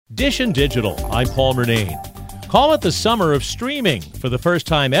Dish and Digital, I'm Paul Murnane. Call it the summer of streaming. For the first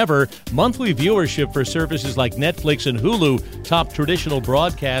time ever, monthly viewership for services like Netflix and Hulu top traditional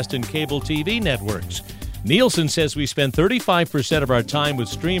broadcast and cable TV networks. Nielsen says we spend 35% of our time with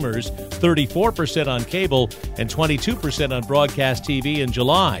streamers, 34% on cable, and 22% on broadcast TV in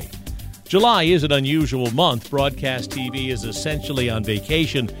July. July is an unusual month. Broadcast TV is essentially on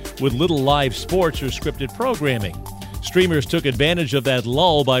vacation with little live sports or scripted programming. Streamers took advantage of that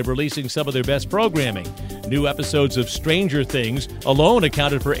lull by releasing some of their best programming. New episodes of Stranger Things alone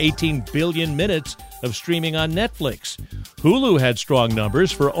accounted for 18 billion minutes of streaming on Netflix. Hulu had strong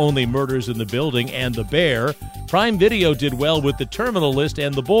numbers for Only Murders in the Building and The Bear. Prime Video did well with The Terminal List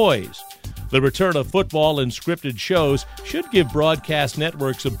and The Boys. The return of football and scripted shows should give broadcast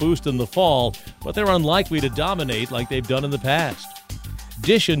networks a boost in the fall, but they're unlikely to dominate like they've done in the past.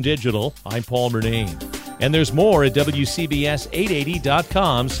 Dish and Digital, I'm Paul Murnane. And there's more at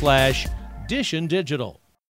WCBS880.com/Dish and Digital.